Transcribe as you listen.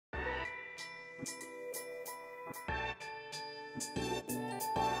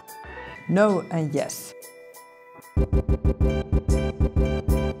No and yes.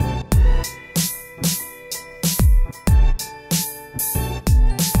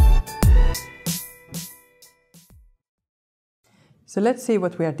 So let's see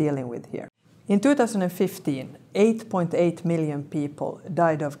what we are dealing with here. In 2015, 8.8 million people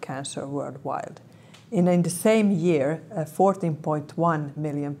died of cancer worldwide. In the same year, 14.1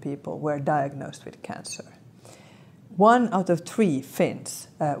 million people were diagnosed with cancer. 1 out of 3 Finns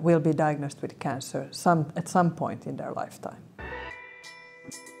will be diagnosed with cancer at some point in their lifetime.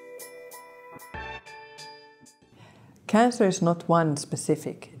 Cancer is not one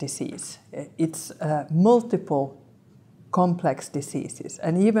specific disease. It's multiple complex diseases.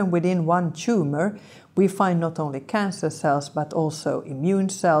 And even within one tumor, we find not only cancer cells, but also immune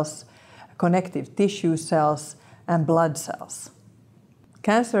cells, connective tissue cells, and blood cells.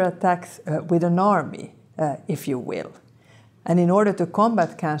 Cancer attacks with an army, if you will. And in order to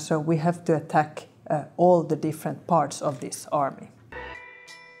combat cancer, we have to attack all the different parts of this army.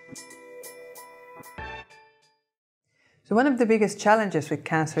 So one of the biggest challenges with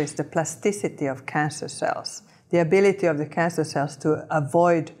cancer is the plasticity of cancer cells, the ability of the cancer cells to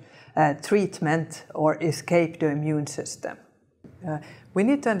avoid treatment or escape the immune system. We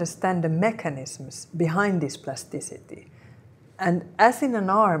need to understand the mechanisms behind this plasticity. And as in an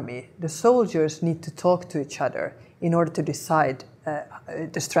army, the soldiers need to talk to each other in order to decide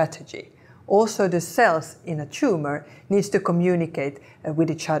the strategy. Also, the cells in a tumor needs to communicate with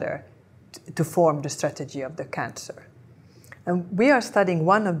each other to form the strategy of the cancer. And we are studying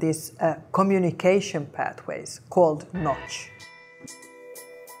one of these communication pathways called Notch.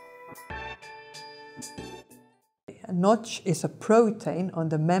 Notch is a protein on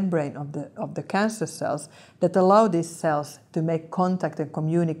the membrane of the cancer cells that allow these cells to make contact and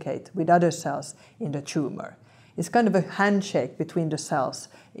communicate with other cells in the tumor. It's kind of a handshake between the cells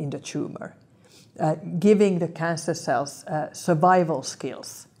in the tumor, giving the cancer cells survival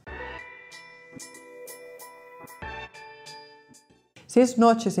skills. Since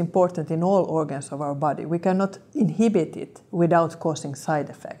Notch is important in all organs of our body, we cannot inhibit it without causing side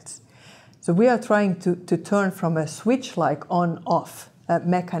effects. So we are trying to turn from a switch-like on-off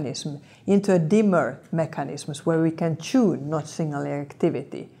mechanism into a dimmer mechanism where we can tune Notch signaling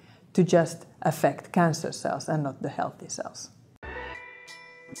activity to just affect cancer cells and not the healthy cells.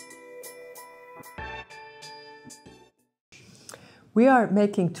 We are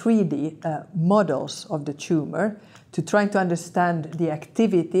making 3D models of the tumor to try to understand the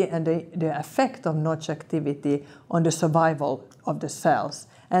activity and the effect of Notch activity on the survival of the cells,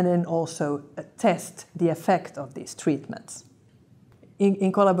 and then also test the effect of these treatments.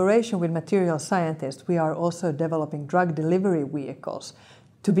 In collaboration with material scientists, we are also developing drug delivery vehicles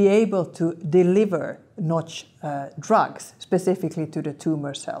to be able to deliver Notch drugs specifically to the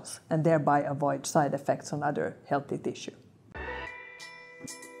tumor cells and thereby avoid side effects on other healthy tissue.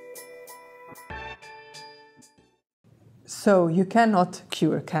 So you cannot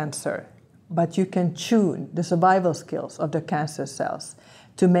cure cancer, but you can tune the survival skills of the cancer cells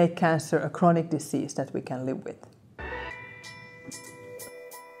to make cancer a chronic disease that we can live with.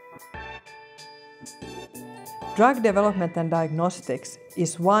 Drug Development and Diagnostics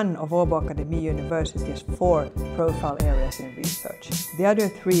is one of Åbo Akademi University's 4 profile areas in research. The other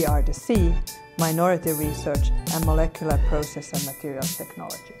 3 are the C, minority research, and molecular process and materials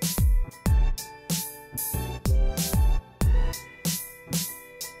technology.